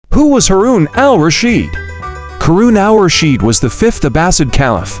Who was Harun al-Rashid? Harun al-Rashid was the fifth Abbasid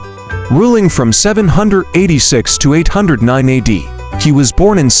Caliph, ruling from 786 to 809 AD. He was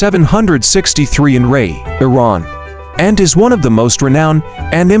born in 763 in Ray, Iran, and is one of the most renowned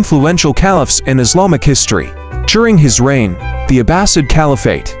and influential caliphs in Islamic history. During his reign, the Abbasid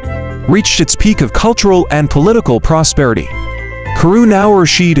Caliphate reached its peak of cultural and political prosperity. Harun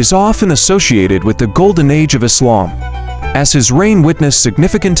al-Rashid is often associated with the Golden Age of Islam, as his reign witnessed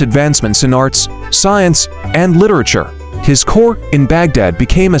significant advancements in arts, science, and literature. His court in Baghdad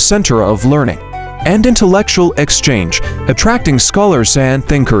became a center of learning and intellectual exchange, attracting scholars and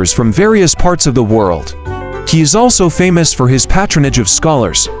thinkers from various parts of the world. He is also famous for his patronage of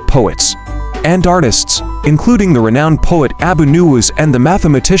scholars, poets, and artists, including the renowned poet Abu Nuwas and the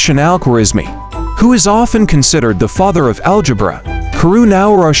mathematician al-Khwarizmi, who is often considered the father of algebra. Harun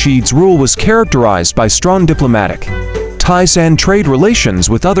al-Rashid's rule was characterized by strong diplomatic ties and trade relations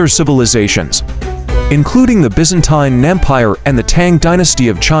with other civilizations, including the Byzantine Empire and the Tang dynasty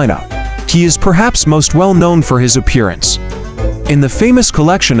of China. He is perhaps most well known for his appearance in the famous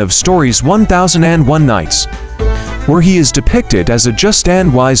collection of stories 1001 Nights, where he is depicted as a just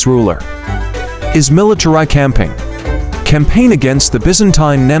and wise ruler. His military campaign against the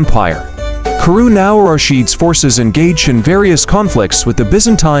Byzantine Empire. Harun al-Rashid's forces engaged in various conflicts with the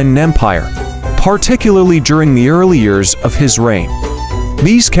Byzantine Empire, particularly during the early years of his reign.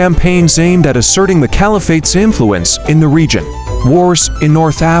 These campaigns aimed at asserting the caliphate's influence in the region. Wars in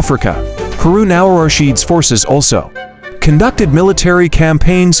North Africa. Harun al-Rashid's forces also conducted military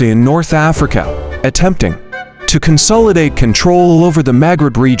campaigns in North Africa, attempting to consolidate control over the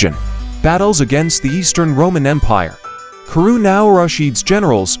Maghreb region. Battles against the Eastern Roman Empire. Harun al-Rashid's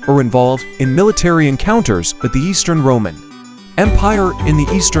generals are involved in military encounters with the Eastern Roman Empire in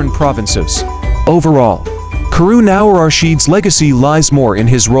the eastern provinces. Overall, Harun al-Rashid's legacy lies more in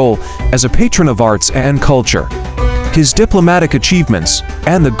his role as a patron of arts and culture, his diplomatic achievements,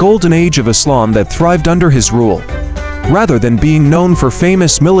 and the golden age of Islam that thrived under his rule, rather than being known for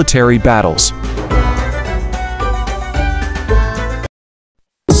famous military battles.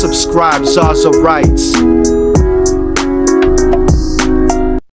 Subscribe, Zaza Rights.